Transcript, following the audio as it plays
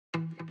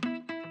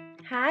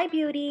Hi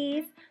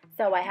beauties!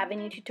 So I have a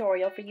new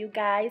tutorial for you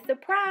guys.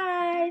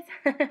 Surprise!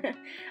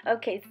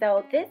 Okay,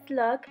 so this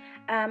look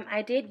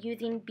I did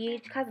using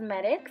BH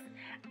Cosmetics.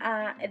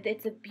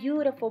 It's a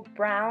beautiful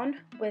brown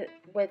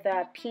with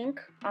a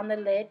pink on the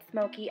lid,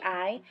 smoky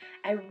eye.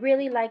 I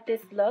really like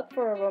this look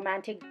for a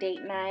romantic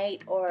date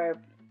night or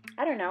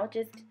I don't know,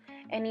 just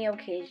any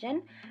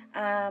occasion.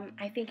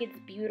 I think it's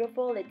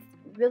beautiful. It's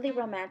really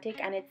romantic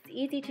and it's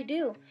easy to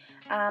do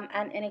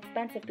and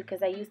inexpensive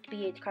because I used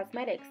BH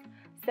Cosmetics.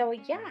 So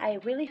yeah, I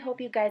really hope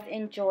you guys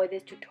enjoy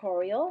this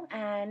tutorial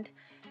and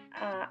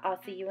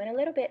I'll see you in a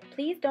little bit.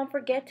 Please don't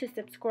forget to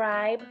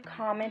subscribe,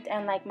 comment,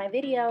 and like my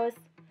videos.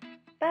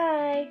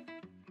 Bye!